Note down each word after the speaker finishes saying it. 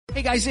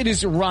Hey guys, it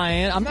is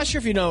Ryan. I'm not sure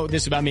if you know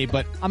this about me,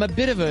 but I'm a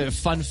bit of a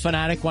fun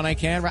fanatic when I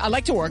can. I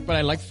like to work, but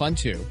I like fun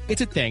too.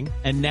 It's a thing.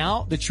 And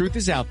now the truth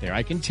is out there.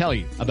 I can tell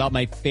you about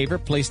my favorite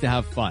place to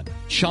have fun.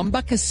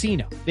 Chumba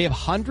Casino. They have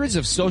hundreds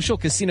of social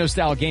casino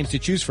style games to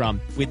choose from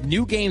with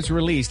new games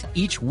released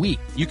each week.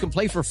 You can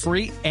play for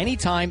free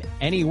anytime,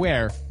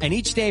 anywhere. And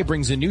each day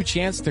brings a new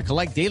chance to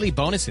collect daily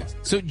bonuses.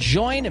 So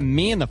join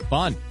me in the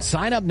fun.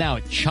 Sign up now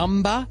at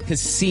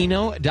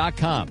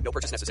ChumbaCasino.com. No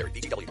purchase necessary.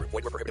 VGW Group.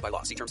 Void where prohibited by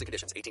law. See terms and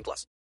conditions. 18+.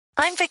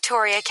 I'm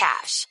Victoria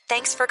Cash.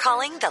 Thanks for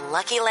calling the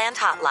Lucky Land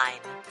Hotline.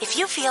 If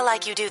you feel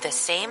like you do the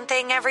same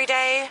thing every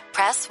day,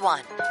 press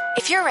 1.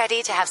 If you're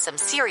ready to have some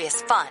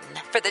serious fun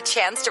for the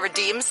chance to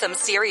redeem some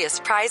serious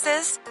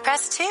prizes,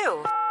 press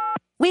 2.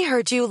 We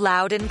heard you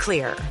loud and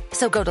clear.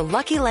 So go to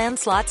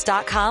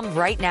LuckyLandSlots.com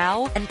right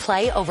now and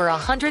play over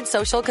 100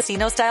 social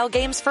casino-style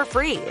games for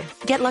free.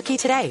 Get lucky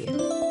today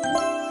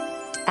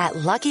at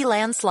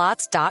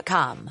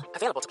LuckyLandSlots.com.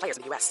 Available to players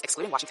in the U.S.,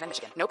 excluding Washington and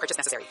Michigan. No purchase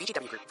necessary.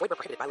 VGW Group. Void where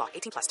prohibited by law.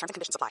 18+. Terms and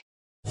conditions apply.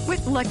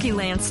 With Lucky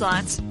Land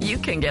Slots, you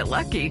can get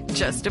lucky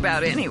just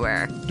about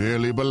anywhere.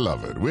 Dearly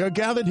beloved, we are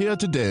gathered here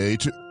today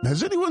to...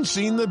 Has anyone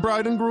seen the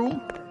bride and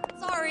groom?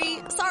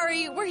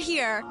 Sorry, we're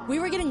here. We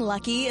were getting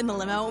lucky in the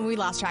limo and we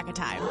lost track of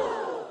time.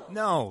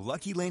 No,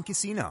 Lucky Land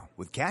Casino,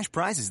 with cash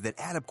prizes that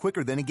add up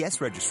quicker than a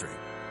guest registry.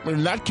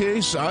 In that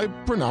case, I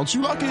pronounce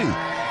you lucky.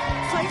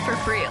 Play for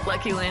free at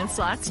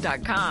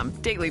LuckyLandSlots.com.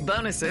 Daily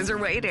bonuses are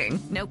waiting.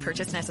 No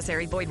purchase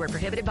necessary. Void where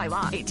prohibited by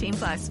law.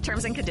 18+.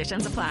 Terms and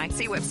conditions apply.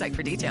 See website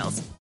for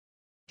details.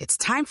 It's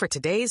time for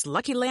today's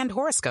Lucky Land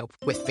horoscope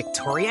with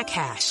Victoria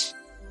Cash.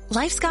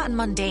 Life's gotten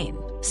mundane,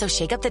 so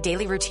shake up the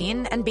daily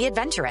routine and be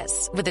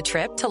adventurous with a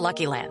trip to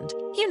Lucky Land.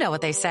 You know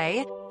what they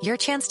say. Your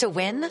chance to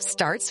win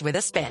starts with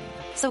a spin.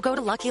 So go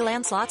to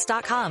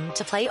LuckyLandSlots.com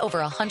to play over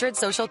 100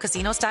 social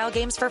casino-style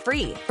games for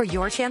free for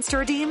your chance to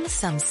redeem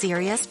some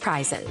serious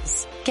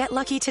prizes. Get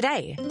lucky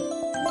today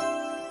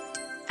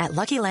at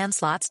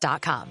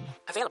LuckyLandSlots.com.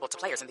 Available to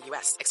players in the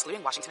U.S.,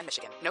 excluding Washington and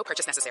Michigan. No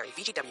purchase necessary.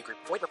 VGW Group.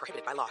 Void where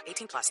prohibited by law.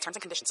 18+. Terms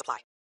and conditions apply.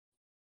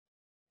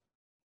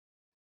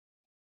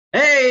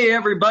 Hey,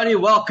 everybody.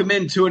 Welcome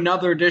into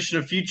another edition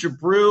of Future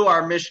Brew,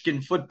 our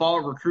Michigan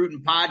football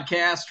recruiting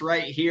podcast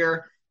right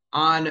here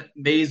on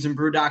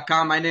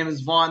MaizenBrew.com. My name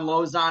is Vaughn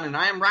Lozon, and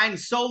I am riding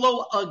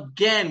solo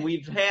again.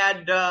 We've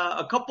had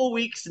a couple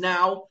weeks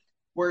now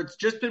where it's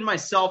just been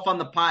myself on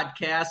the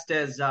podcast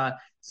as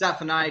Seth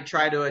and I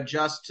try to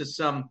adjust to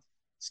some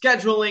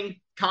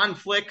scheduling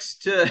conflicts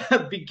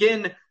to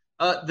begin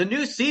the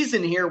new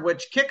season here,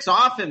 which kicks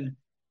off in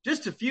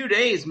just a few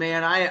days,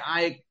 man.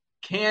 I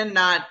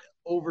cannot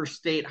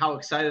overstate how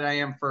excited I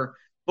am for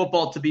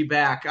football to be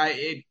back.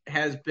 It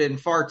has been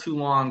far too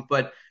long,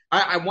 but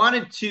I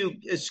wanted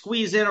to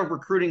squeeze in a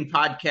recruiting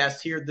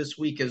podcast here this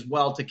week as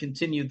well to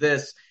continue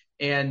this,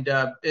 and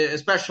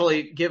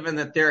especially given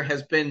that there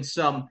has been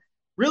some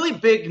really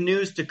big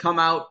news to come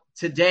out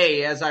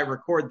today as I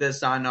record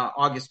this on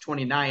August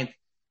 29th.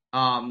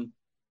 Man,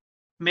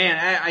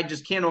 I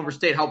just can't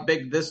overstate how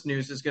big this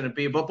news is going to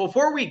be. But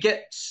before we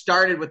get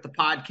started with the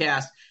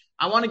podcast,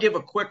 I want to give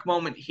a quick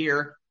moment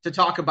here to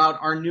talk about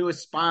our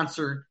newest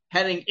sponsor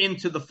heading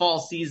into the fall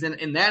season,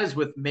 and that is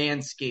with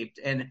Manscaped.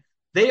 And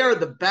they are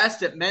the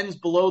best at men's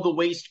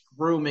below-the-waist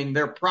grooming.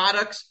 Their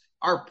products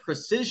are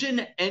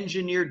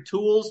precision-engineered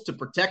tools to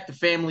protect the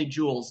family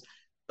jewels.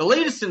 The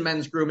latest in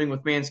men's grooming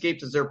with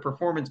Manscaped is their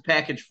Performance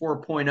Package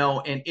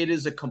 4.0, and it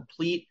is a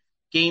complete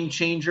game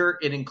changer.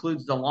 It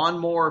includes the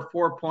Lawnmower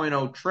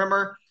 4.0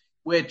 trimmer,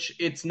 which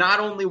it's not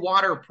only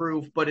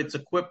waterproof, but it's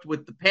equipped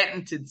with the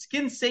patented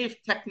skin-safe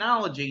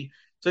technology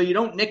so you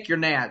don't nick your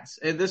nads.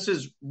 And this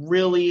is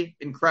really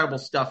incredible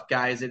stuff,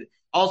 guys. It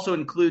also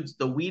includes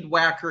the Weed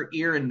Whacker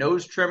ear and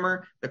nose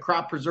trimmer, the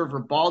Crop Preserver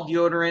ball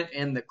deodorant,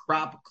 and the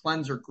Crop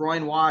Cleanser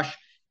groin wash,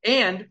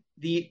 and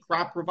the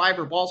Crop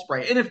Reviver ball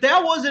spray. And if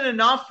that wasn't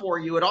enough for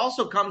you, it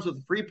also comes with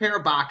a free pair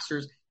of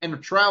boxers and a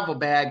travel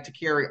bag to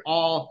carry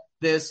all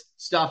this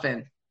stuff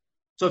in.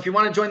 So if you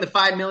want to join the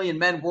 5 million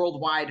men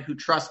worldwide who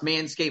trust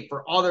Manscaped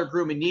for all their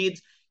grooming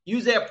needs,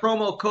 use that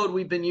promo code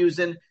we've been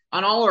using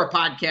on all our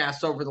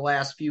podcasts over the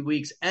last few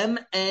weeks,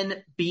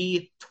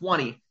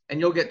 MNB20, and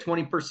you'll get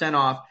 20%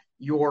 off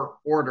your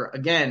order.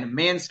 Again,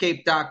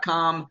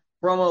 manscaped.com,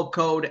 promo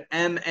code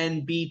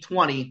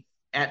MNB20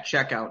 at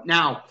checkout.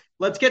 Now,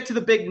 let's get to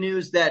the big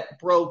news that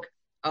broke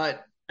not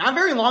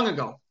very long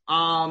ago.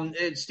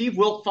 Steve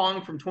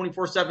Wiltfong from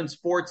 24/7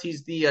 Sports,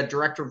 he's the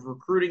director of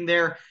recruiting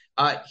there.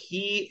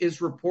 He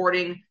is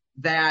reporting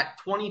that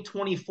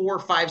 2024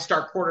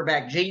 five-star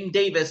quarterback Jaden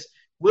Davis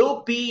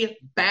will be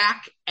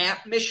back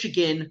at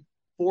Michigan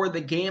for the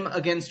game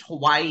against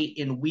Hawaii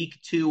in week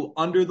 2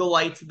 under the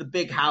lights of the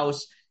Big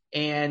House.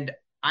 And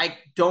I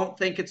don't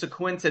think it's a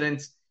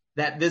coincidence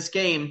that this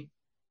game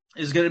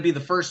is going to be the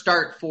first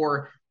start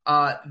for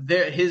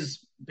his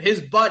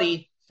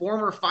buddy,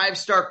 former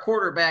five-star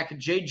quarterback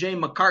J.J.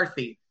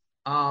 McCarthy.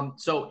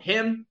 So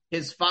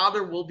his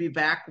father will be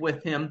back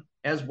with him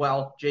as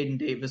well. Jaden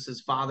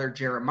Davis's father,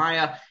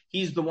 Jeremiah.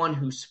 He's the one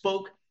who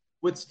spoke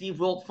with Steve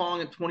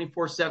Wiltfong at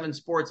 24/7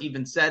 Sports,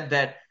 even said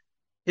that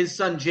his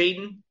son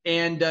Jaden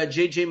and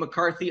J.J.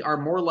 McCarthy are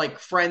more like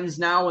friends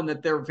now, and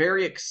that they're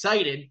very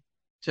excited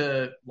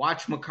to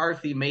watch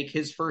McCarthy make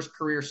his first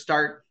career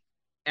start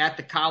at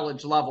the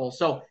college level.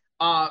 So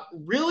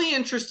really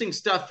interesting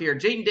stuff here.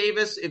 Jaden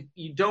Davis, if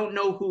you don't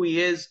know who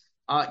he is,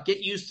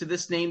 get used to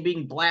this name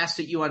being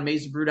blasted at you on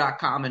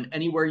MaizenBrew.com and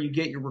anywhere you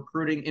get your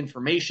recruiting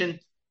information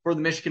for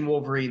the Michigan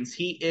Wolverines.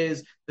 He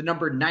is the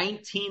number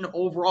 19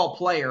 overall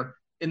player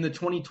in the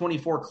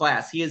 2024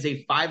 class. He is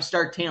a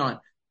 5-star talent.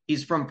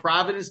 He's from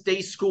Providence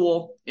Day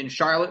School in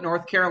Charlotte,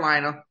 North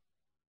Carolina.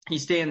 He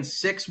stands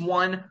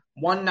 6'1",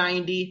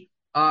 190.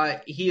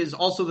 He is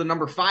also the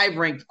number 5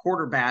 ranked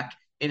quarterback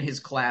in his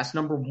class,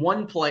 number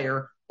 1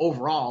 player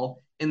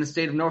overall in the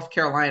state of North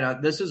Carolina.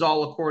 This is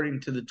all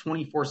according to the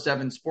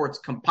 24/7 Sports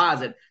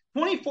Composite.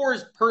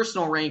 24's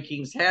personal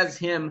rankings has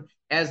him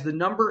as the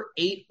number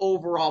 8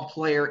 overall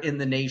player in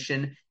the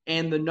nation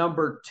and the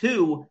number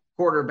 2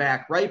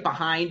 quarterback, right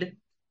behind,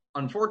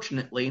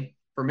 unfortunately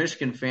for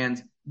Michigan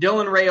fans,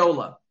 Dylan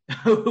Raiola,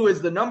 who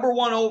is the number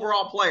 1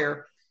 overall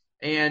player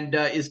and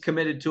is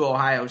committed to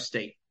Ohio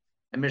State.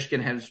 And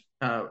Michigan has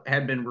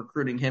had been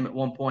recruiting him at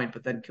one point,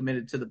 but then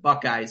committed to the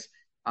Buckeyes,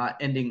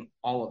 ending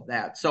all of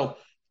that. So,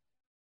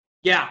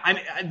 yeah,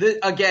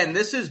 again,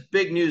 this is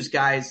big news,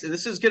 guys.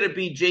 This is going to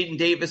be Jaden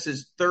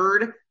Davis's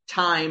 3rd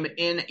time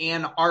in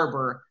Ann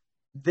Arbor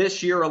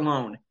this year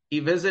alone. He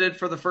visited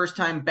for the first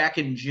time back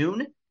in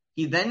June.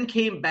 He then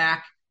came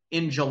back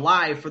in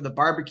July for the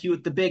barbecue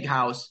at the Big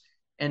House.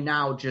 And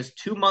now just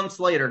 2 months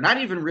later, not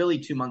even really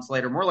 2 months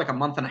later, more like a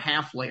month and a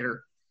half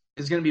later,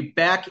 is going to be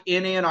back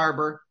in Ann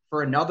Arbor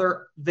for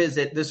another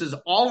visit. This is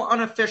all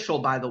unofficial,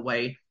 by the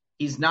way.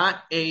 He's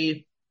not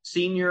a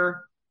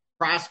senior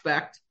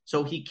prospect,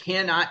 so he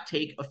cannot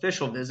take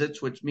official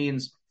visits, which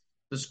means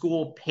the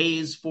school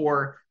pays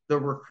for the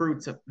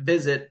recruit's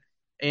visit.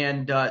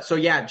 And so,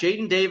 yeah,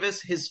 Jaden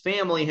Davis, his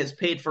family has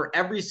paid for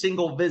every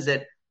single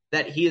visit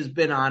that he has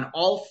been on,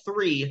 all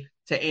 3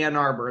 to Ann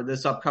Arbor,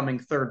 this upcoming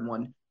 3rd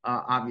one,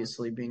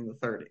 obviously being the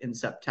 3rd in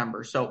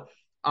September. So,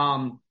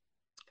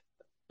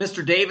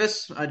 Mr.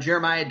 Davis,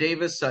 Jeremiah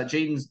Davis,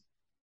 Jaden's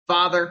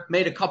father,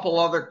 made a couple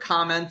other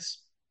comments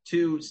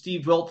to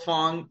Steve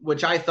Wiltfong,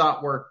 which I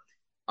thought were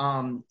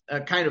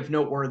kind of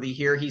noteworthy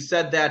here. He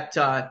said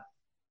that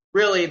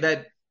really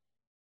that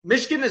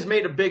Michigan has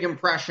made a big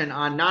impression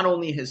on not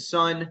only his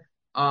son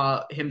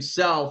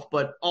himself,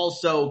 but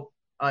also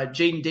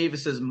Jaden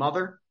Davis's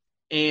mother.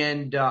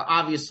 And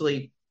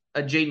obviously,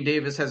 Jaden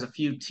Davis has a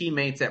few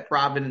teammates at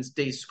Providence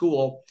Day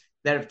School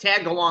that have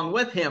tagged along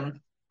with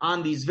him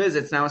on these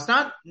visits. Now, it's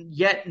not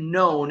yet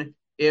known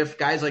if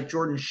guys like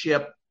Jordan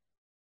Shipp,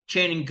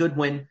 Channing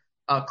Goodwin,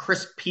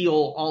 Chris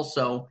Peel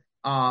also,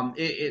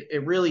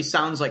 it really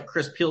sounds like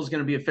Chris Peel is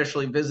going to be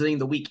officially visiting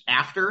the week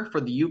after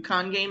for the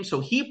UConn game. So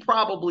he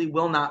probably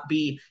will not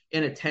be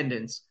in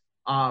attendance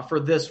for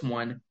this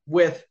one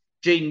with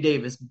Jaden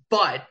Davis.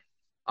 But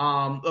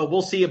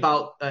we'll see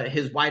about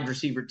his wide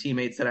receiver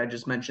teammates that I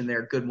just mentioned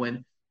there,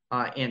 Goodwin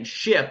and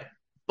Shipp.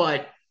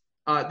 But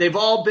they've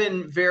all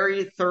been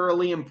very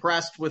thoroughly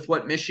impressed with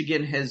what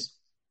Michigan has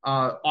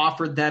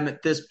offered them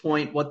at this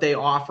point, what they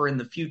offer in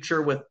the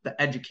future with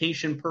the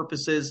education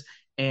purposes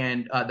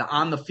and the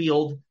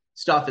on-the-field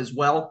stuff as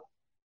well.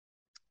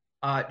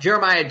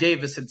 Jeremiah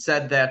Davis had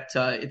said that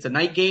it's a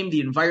night game,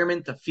 the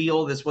environment, the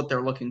field is what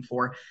they're looking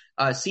for.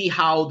 See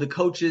how the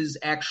coaches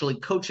actually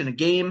coach in a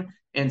game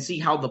and see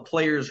how the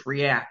players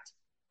react.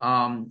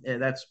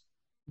 That's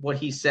what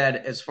he said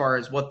as far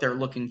as what they're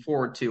looking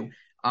forward to.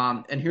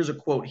 And here's a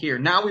quote here.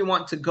 Now we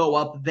want to go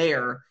up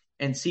there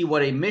and see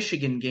what a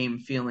Michigan game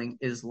feeling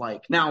is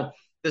like. Now,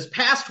 this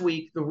past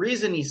week, the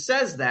reason he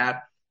says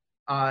that,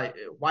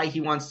 why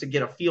he wants to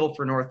get a feel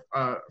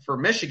for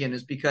Michigan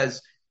is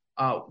because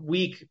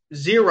week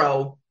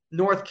 0,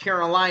 North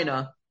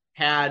Carolina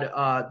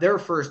had their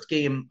first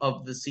game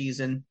of the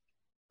season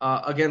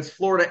against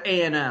Florida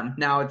A&M.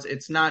 Now,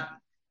 it's not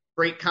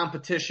great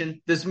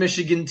competition. This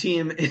Michigan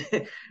team,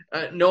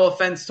 no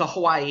offense to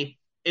Hawaii,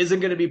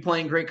 isn't going to be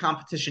playing great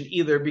competition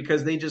either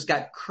because they just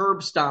got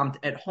curb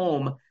stomped at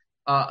home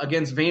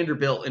against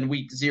Vanderbilt in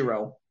week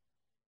 0.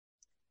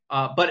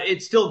 But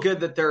it's still good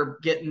that they're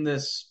getting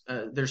this,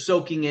 they're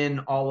soaking in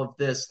all of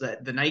this,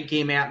 the night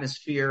game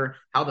atmosphere,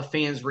 how the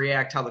fans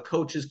react, how the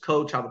coaches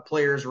coach, how the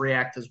players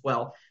react as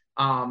well.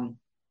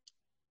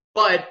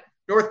 But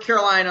North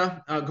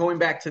Carolina, going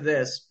back to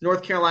this,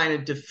 North Carolina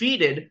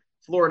defeated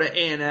Florida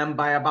A&M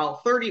by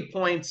about 30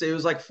 points. It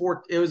was like a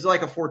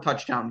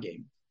 4-touchdown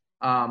game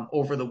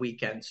over the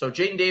weekend. So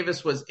Jaden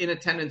Davis was in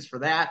attendance for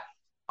that.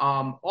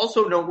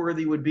 Also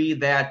noteworthy would be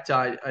that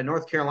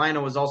North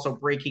Carolina was also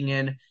breaking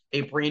in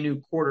a brand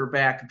new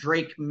quarterback,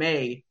 Drake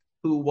May,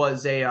 who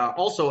was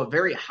also a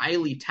very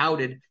highly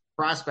touted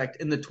prospect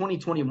in the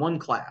 2021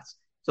 class.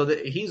 So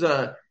he's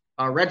a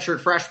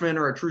redshirt freshman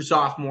or a true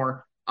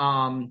sophomore.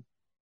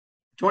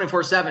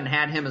 24/7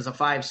 had him as a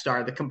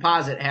 5-star. The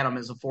Composite had him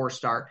as a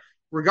 4-star.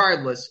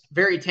 Regardless,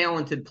 very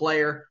talented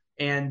player.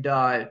 And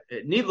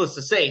needless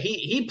to say,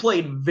 he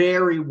played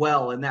very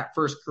well in that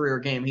first career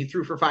game. He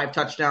threw for 5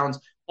 touchdowns,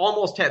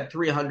 almost had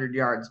 300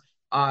 yards.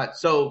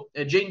 So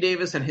Jaden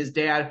Davis and his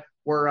dad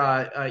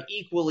were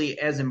equally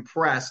as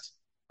impressed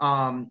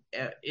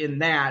in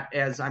that,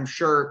 as I'm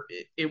sure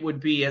it would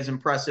be as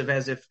impressive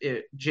as if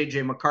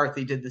J.J.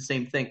 McCarthy did the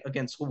same thing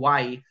against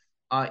Hawaii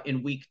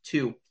in week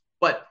 2.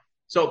 But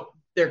so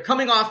they're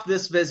coming off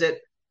this visit.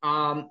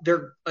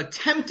 They're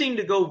attempting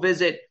to go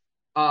visit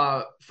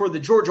for the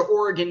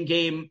Georgia-Oregon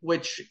game,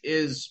 which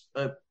is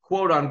a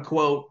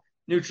quote-unquote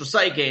neutral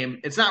site game.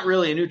 It's not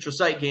really a neutral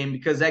site game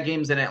because that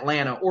game's in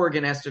Atlanta.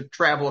 Oregon has to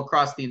travel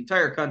across the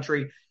entire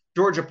country.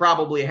 Georgia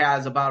probably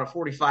has about a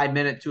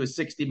 45-minute to a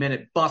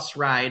 60-minute bus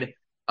ride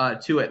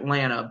to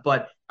Atlanta,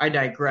 but I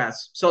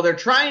digress. So they're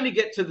trying to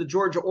get to the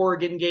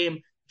Georgia-Oregon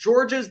game.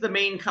 Georgia's the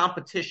main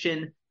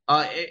competition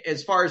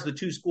as far as the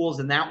two schools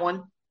in that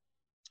one.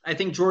 I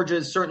think Georgia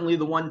is certainly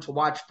the one to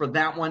watch for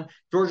that one.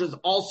 Georgia's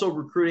also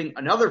recruiting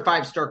another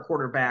 5-star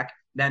quarterback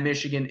that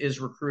Michigan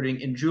is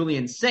recruiting in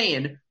Julian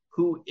Sayin,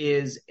 who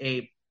is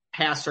a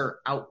passer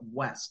out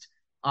west.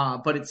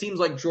 But it seems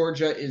like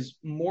Georgia is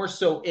more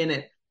so in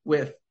it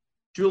with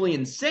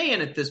Julian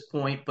Sayin at this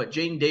point, but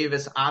Jaden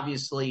Davis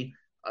obviously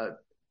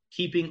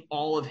keeping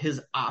all of his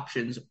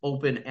options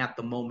open at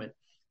the moment.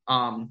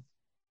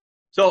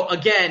 So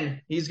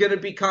again, he's going to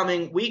be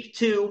coming week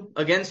 2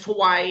 against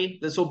Hawaii.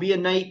 This will be a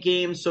night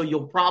game, so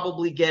you'll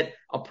probably get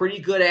a pretty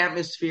good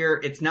atmosphere.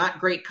 It's not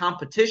great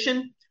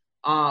competition,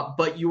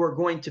 but you are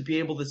going to be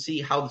able to see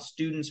how the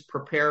students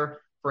prepare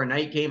for a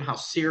night game, how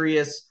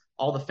serious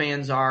all the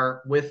fans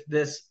are with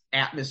this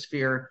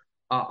atmosphere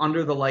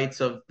under the lights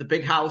of the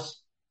Big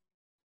House.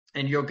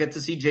 And you'll get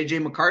to see J.J.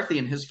 McCarthy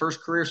in his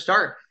first career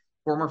start,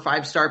 former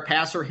 5-star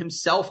passer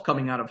himself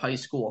coming out of high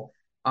school.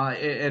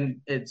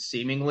 And it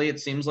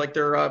seems like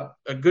they're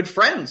good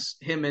friends,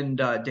 him and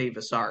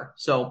Davis are.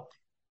 So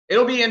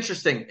it'll be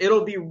interesting.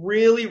 It'll be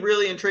really,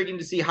 really intriguing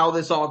to see how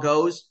this all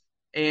goes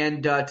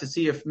and to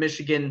see if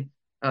Michigan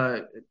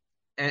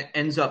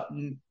ends up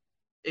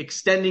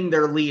extending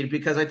their lead,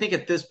 because I think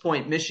at this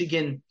point,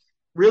 Michigan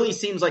really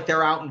seems like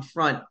they're out in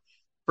front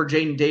for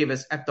Jaden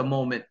Davis at the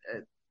moment.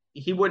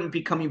 He wouldn't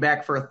be coming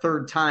back for a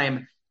third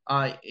time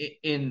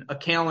in a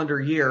calendar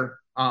year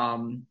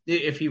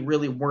if he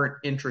really weren't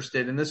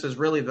interested. And this is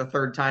really the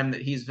third time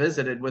that he's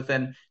visited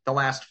within the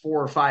last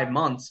 4 or 5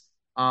 months,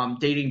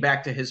 dating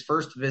back to his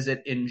first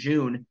visit in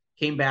June,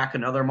 came back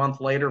another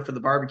month later for the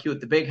barbecue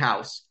at the Big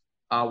House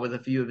with a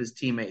few of his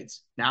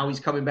teammates. Now he's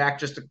coming back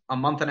just a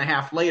month and a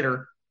half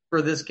later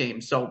for this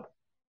game. So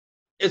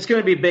it's going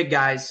to be big,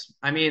 guys.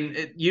 I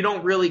mean, you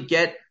don't really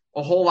get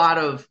a whole lot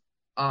of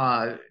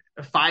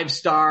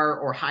 5-star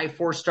or high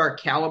 4-star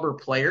caliber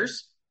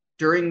players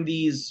during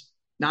these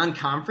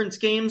non-conference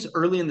games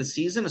early in the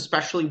season,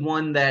 especially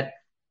one that,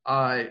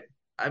 I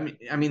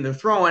mean, they're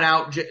throwing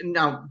out.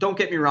 Now, don't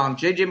get me wrong.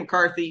 J.J.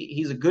 McCarthy,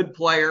 he's a good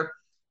player.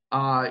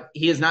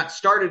 He has not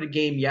started a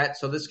game yet,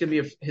 so this is going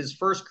to be his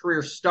first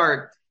career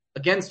start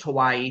against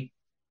Hawaii.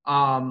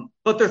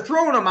 But they're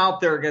throwing him out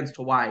there against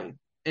Hawaii.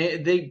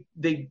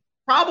 They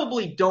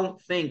probably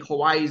don't think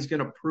Hawaii is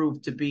going to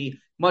prove to be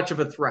much of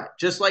a threat.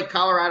 Just like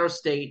Colorado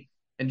State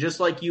and just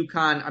like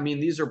UConn, I mean,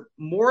 these are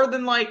more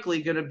than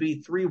likely going to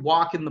be 3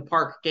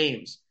 walk-in-the-park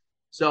games.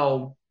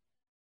 So,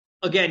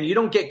 again, you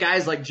don't get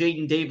guys like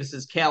Jaden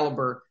Davis's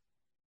caliber,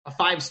 a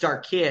 5-star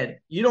kid.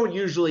 You don't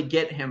usually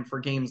get him for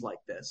games like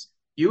this.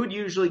 You would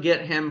usually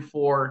get him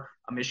for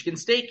a Michigan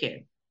State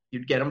game.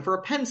 You'd get him for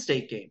a Penn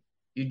State game.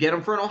 You'd get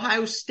him for an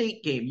Ohio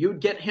State game.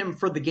 You'd get him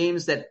for the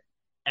games that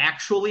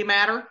actually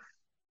matter.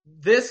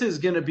 This is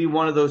going to be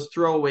one of those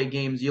throwaway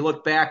games you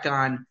look back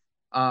on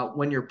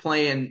when you're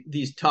playing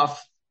these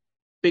tough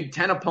Big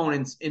Ten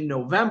opponents in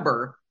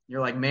November.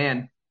 You're like,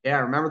 man, yeah,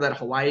 remember that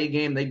Hawaii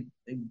game? They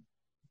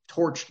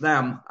torched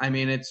them. I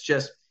mean, it's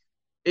just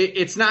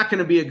it's not going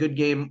to be a good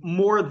game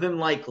more than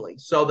likely.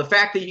 So the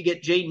fact that you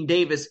get Jaden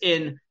Davis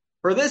in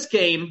for this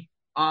game,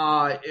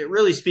 it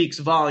really speaks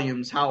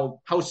volumes how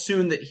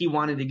soon that he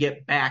wanted to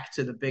get back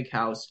to the Big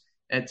House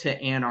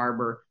to Ann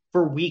Arbor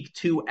for week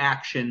 2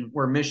 action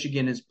where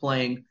Michigan is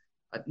playing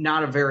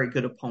not a very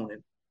good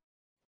opponent.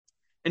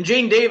 And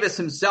Jaden Davis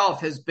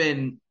himself has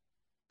been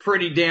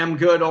pretty damn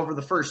good over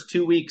the first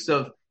 2 weeks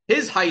of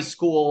his high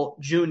school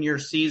junior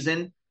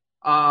season.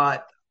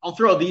 I'll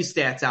throw these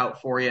stats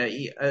out for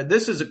you.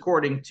 This is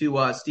according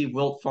to Steve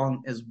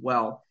Wiltfong as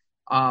well.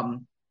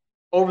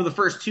 Over the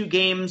first 2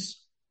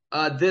 games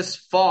this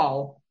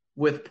fall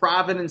with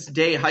Providence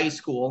Day High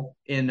School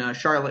in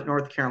Charlotte,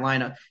 North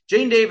Carolina,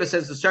 Jaden Davis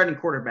as the starting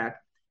quarterback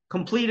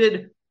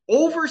completed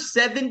over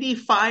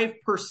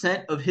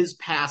 75% of his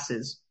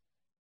passes,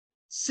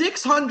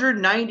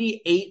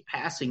 698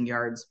 passing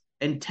yards,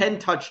 and 10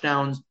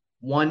 touchdowns,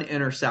 1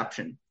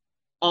 interception.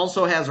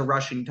 Also has a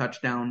rushing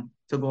touchdown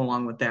to go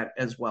along with that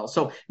as well.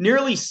 So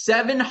nearly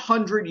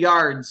 700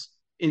 yards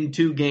in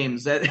 2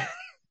 games.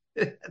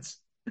 That's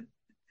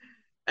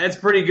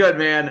pretty good,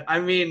 man. I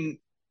mean,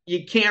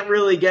 you can't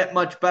really get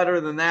much better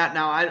than that.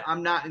 Now,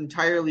 I'm not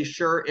entirely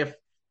sure if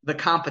the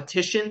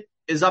competition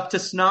is up to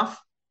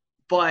snuff,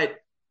 but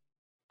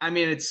I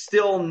mean, it's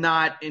still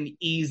not an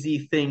easy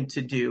thing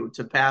to do,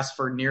 to pass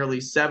for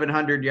nearly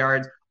 700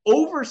 yards,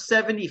 over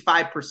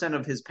 75%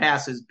 of his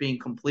passes being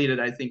completed,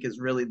 I think, is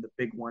really the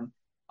big one.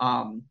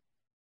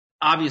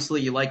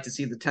 Obviously, you like to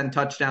see the 10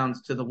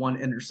 touchdowns to the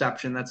 1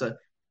 interception.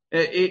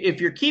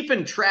 If you're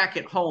keeping track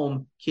at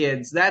home,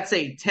 kids, that's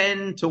a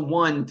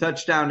 10-to-1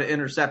 touchdown to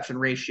interception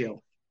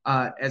ratio.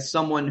 As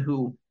someone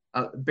who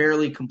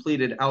barely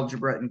completed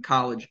algebra in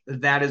college,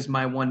 that is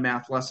my one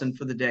math lesson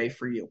for the day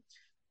for you.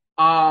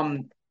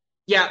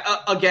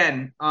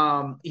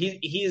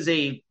 He is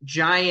a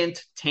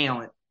giant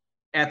talent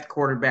at the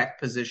quarterback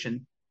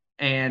position,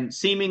 and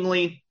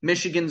seemingly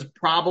Michigan's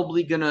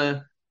probably going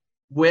to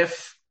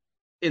whiff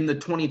in the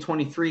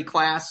 2023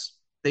 class.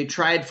 They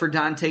tried for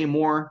Dante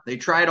Moore. They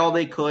tried all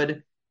they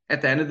could.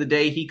 At the end of the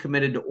day, he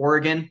committed to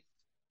Oregon,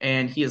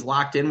 and he is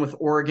locked in with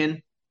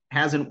Oregon,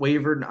 hasn't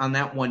wavered on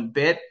that one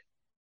bit.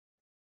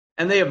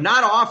 And they have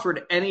not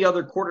offered any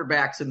other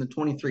quarterbacks in the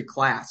 23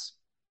 class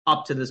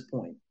up to this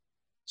point.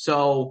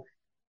 So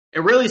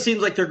it really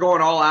seems like they're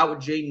going all out with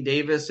Jaden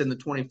Davis in the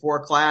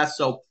 24 class.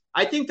 So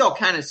I think they'll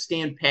kind of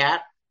stand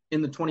pat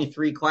in the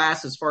 23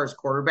 class as far as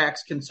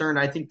quarterbacks concerned.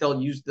 I think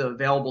they'll use the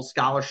available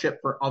scholarship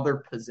for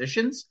other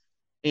positions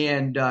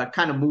and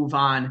kind of move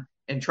on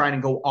and try to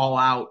go all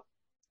out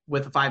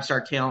with a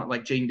 5-star talent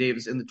like Jaden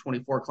Davis in the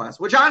 24 class,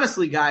 which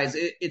honestly, guys,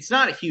 it's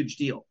not a huge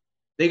deal.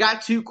 They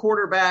got 2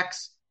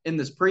 quarterbacks in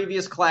this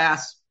previous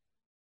class,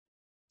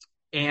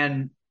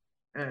 and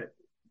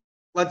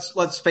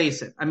let's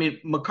face it. I mean,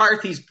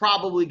 McCarthy's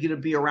probably going to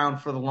be around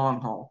for the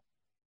long haul.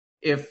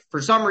 If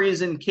for some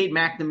reason Cade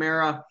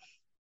McNamara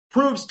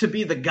proves to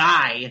be the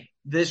guy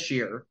this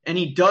year, and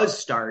he does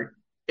start,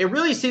 it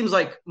really seems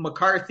like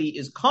McCarthy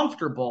is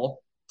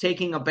comfortable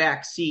taking a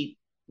back seat,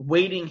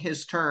 waiting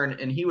his turn,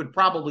 and he would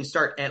probably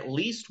start at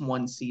least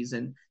one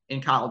season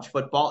in college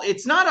football.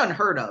 It's not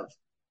unheard of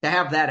to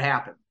have that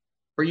happen,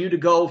 for you to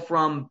go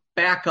from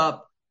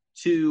backup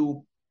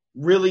to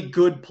really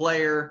good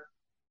player,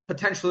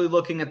 potentially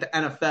looking at the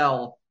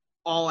NFL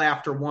all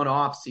after one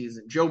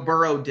offseason. Joe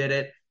Burrow did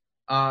it.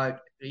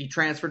 He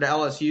transferred to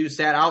LSU,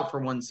 sat out for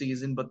one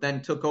season, but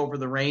then took over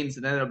the reins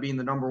and ended up being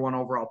the number 1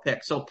 overall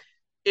pick. So,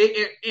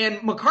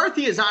 and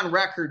McCarthy is on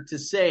record to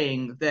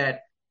saying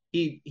that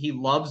he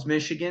loves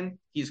Michigan.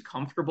 He's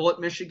comfortable at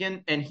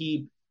Michigan, and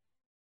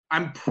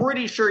I'm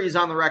pretty sure he's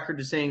on the record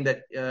to saying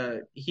that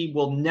he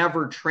will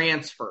never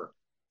transfer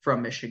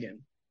from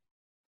Michigan.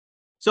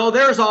 So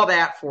there's all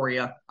that for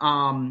you.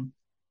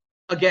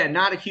 Again,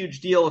 not a huge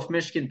deal if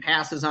Michigan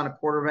passes on a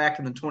quarterback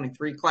in the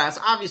 23 class.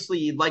 Obviously,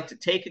 you'd like to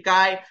take a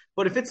guy,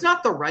 but if it's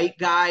not the right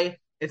guy,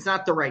 it's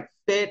not the right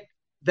fit,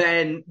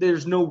 then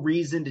there's no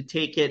reason to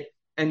take it,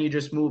 and you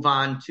just move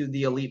on to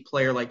the elite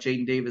player like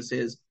Jaden Davis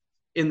is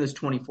in this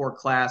 24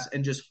 class,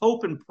 and just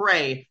hope and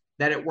pray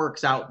that it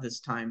works out this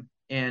time,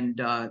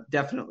 and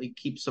definitely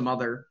keep some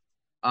other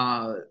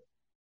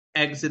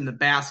eggs in the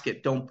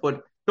basket. Don't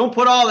put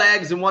all the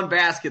eggs in one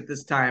basket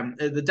this time.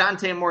 The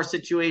Dante Moore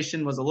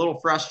situation was a little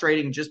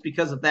frustrating just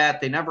because of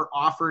that. They never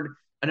offered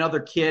another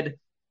kid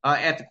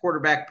at the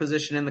quarterback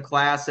position in the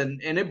class,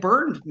 and it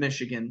burned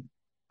Michigan.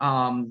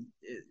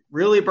 It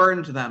really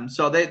burned them.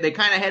 So they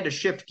kind of had to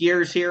shift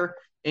gears here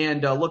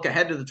and look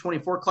ahead to the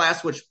 24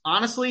 class, which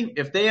honestly,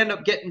 if they end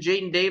up getting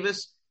Jaden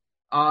Davis,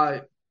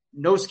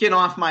 no skin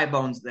off my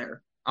bones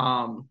there.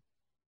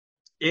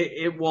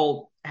 It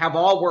will have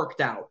all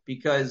worked out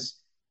because,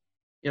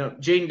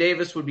 Jaden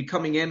Davis would be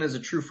coming in as a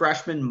true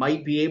freshman,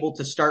 might be able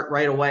to start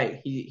right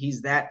away.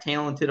 He's that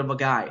talented of a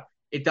guy.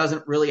 It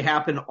doesn't really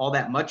happen all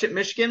that much at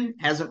Michigan.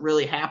 Hasn't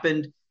really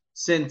happened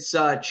since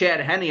Chad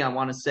Henne, I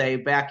want to say,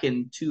 back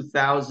in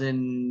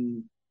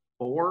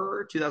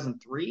 2004,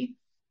 2003.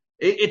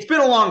 It's been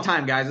a long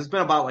time, guys. It's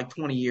been about like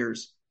 20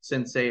 years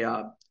since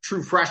a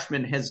true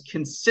freshman has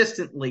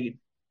consistently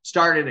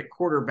started at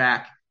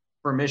quarterback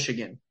for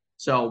Michigan.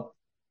 So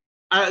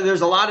there's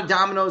a lot of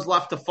dominoes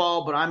left to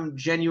fall, but I'm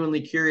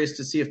genuinely curious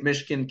to see if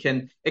Michigan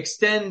can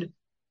extend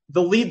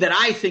the lead that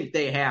I think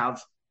they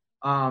have,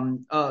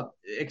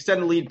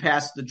 extend the lead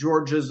past the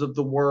Georgias of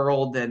the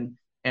world and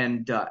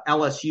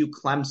LSU,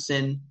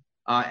 Clemson.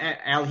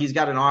 He's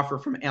got an offer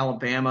from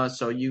Alabama,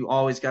 so you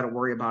always got to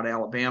worry about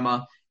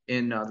Alabama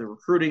in the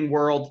recruiting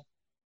world.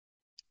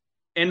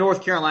 And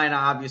North Carolina,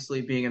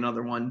 obviously, being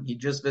another one. He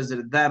just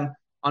visited them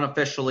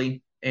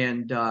unofficially,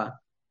 and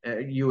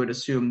you would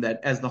assume that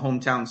as the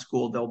hometown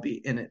school, they'll be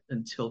in it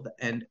until the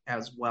end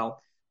as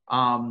well.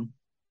 But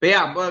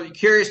yeah,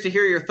 curious to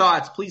hear your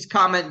thoughts. Please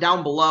comment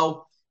down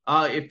below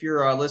if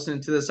you're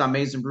listening to this on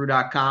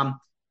MaizenBrew.com.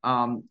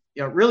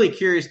 Really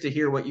curious to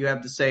hear what you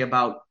have to say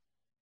about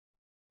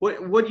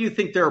what do you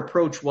think their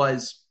approach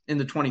was in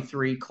the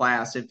 23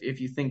 class.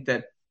 If you think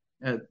that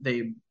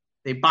they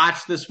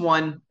botched this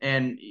one,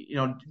 and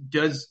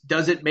does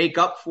it make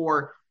up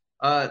for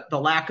the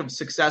lack of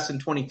success in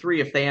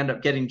 23 if they end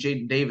up getting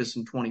Jaden Davis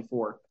in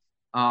 24?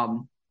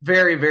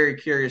 Very, very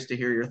curious to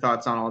hear your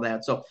thoughts on all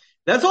that. So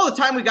that's all the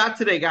time we got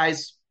today,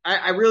 guys.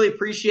 I really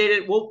appreciate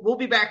it. We'll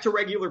be back to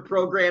regular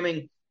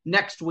programming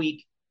next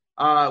week.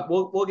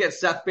 We'll get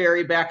Seth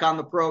Berry back on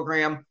the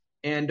program,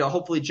 and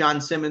hopefully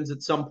John Simmons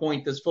at some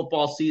point this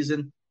football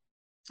season.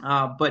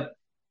 But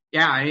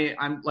Yeah,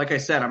 I'm like I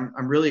said,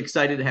 I'm really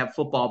excited to have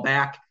football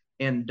back,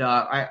 and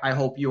I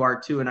hope you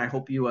are too, and I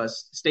hope you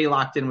stay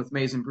locked in with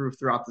Maize n Brew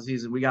throughout the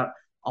season. We got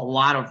a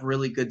lot of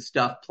really good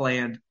stuff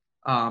planned,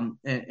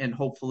 and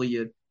hopefully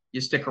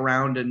you stick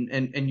around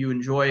and you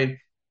enjoy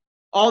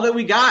all that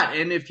we got.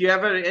 And if you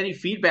have any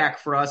feedback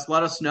for us,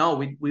 let us know.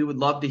 We would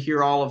love to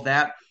hear all of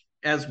that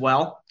as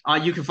well.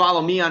 You can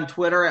follow me on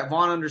Twitter at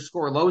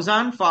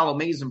Vaughn_Lozon. Follow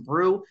Maize n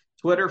Brew,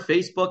 Twitter,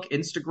 Facebook,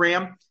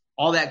 Instagram,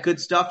 all that good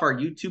stuff, our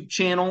YouTube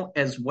channel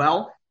as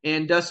well.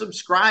 And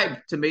subscribe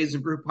to Maize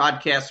n Brew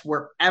Podcast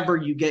wherever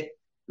you get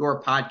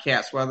your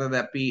podcasts, whether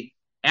that be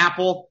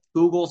Apple,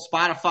 Google,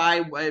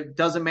 Spotify. It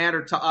doesn't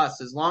matter to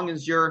us. As long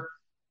as you're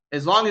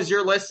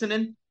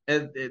listening,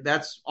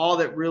 that's all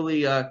that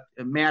really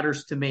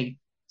matters to me.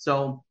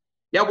 So,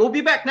 yeah, we'll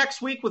be back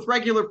next week with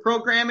regular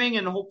programming,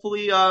 and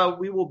hopefully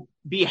we will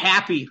be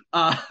happy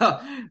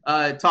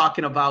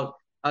talking about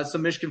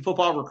some Michigan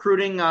football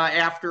recruiting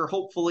after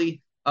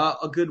hopefully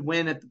a good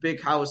win at the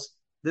Big House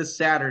this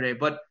Saturday.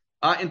 But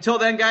until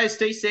then, guys,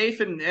 stay safe,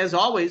 and as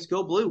always,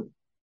 go Blue.